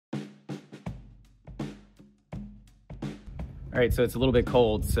All right, so it's a little bit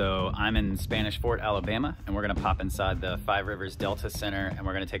cold, so I'm in Spanish Fort, Alabama, and we're gonna pop inside the Five Rivers Delta Center, and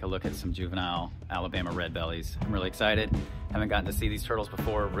we're gonna take a look at some juvenile Alabama red bellies. I'm really excited. Haven't gotten to see these turtles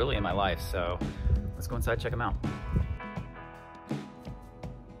before really in my life, so let's go inside, check them out.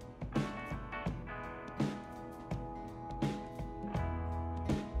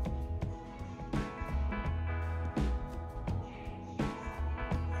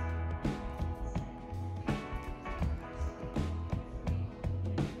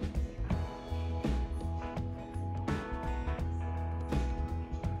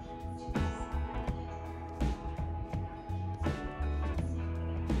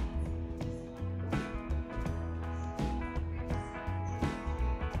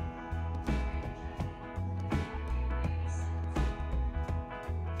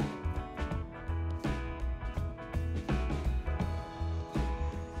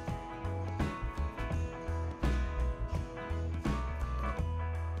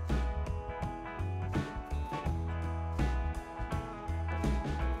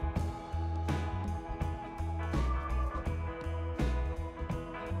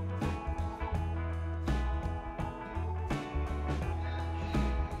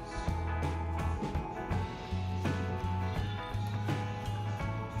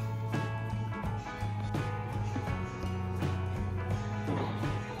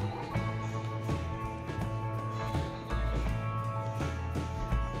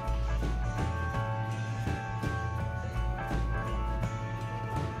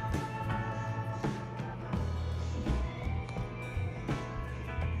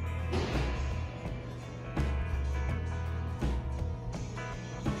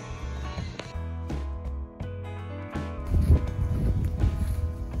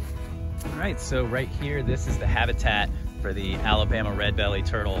 All right, so right here, this is the habitat for the Alabama red-belly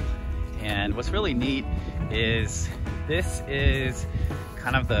turtle. And what's really neat is this is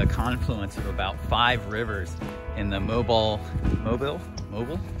kind of the confluence of about 5 rivers in the Mobile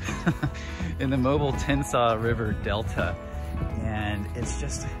in the Mobile Tensaw River Delta. And it's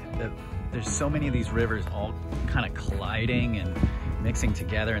just, there's so many of these rivers all kind of colliding and mixing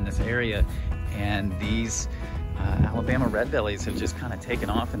together in this area. And these Alabama red bellies have just kind of taken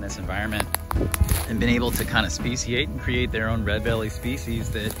off in this environment and been able to kind of speciate and create their own red belly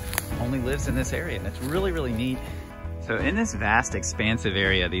species that only lives in this area. And it's really, really neat. So in this vast, expansive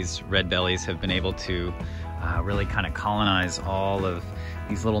area, these red bellies have been able to really kind of colonize all of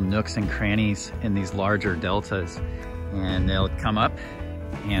these little nooks and crannies in these larger deltas. And they'll come up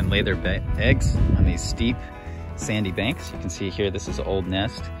and lay their eggs on these steep, sandy banks. You can see here, this is an old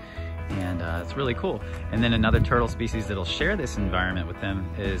nest. And it's really cool. And then another turtle species that'll share this environment with them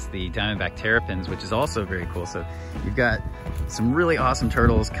is the diamondback terrapins, which is also very cool. So you've got some really awesome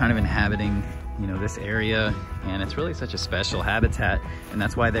turtles kind of inhabiting, you know, this area, and it's really such a special habitat. And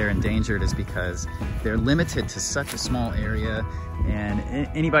that's why they're endangered, is because they're limited to such a small area, and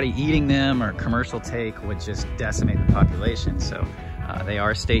anybody eating them or commercial take would just decimate the population. So they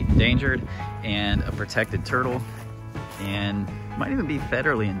are state endangered and a protected turtle, and might even be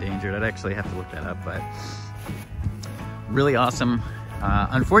federally endangered. I'd actually have to look that up, but really awesome.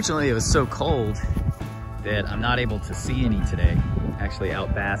 Unfortunately, it was so cold that I'm not able to see any today. Actually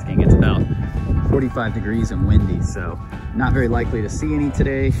out basking, it's about 45 degrees and windy, so not very likely to see any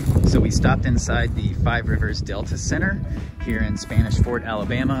today. So we stopped inside the Five Rivers Delta Center here in Spanish Fort,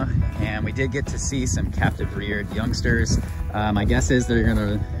 Alabama, and we did get to see some captive reared youngsters. My guess is they're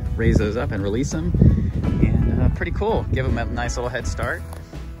gonna raise those up and release them. Pretty cool. Give them a nice little head start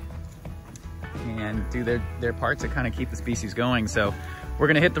and do their part to kind of keep the species going. So we're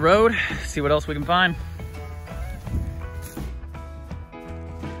gonna hit the road, see what else we can find.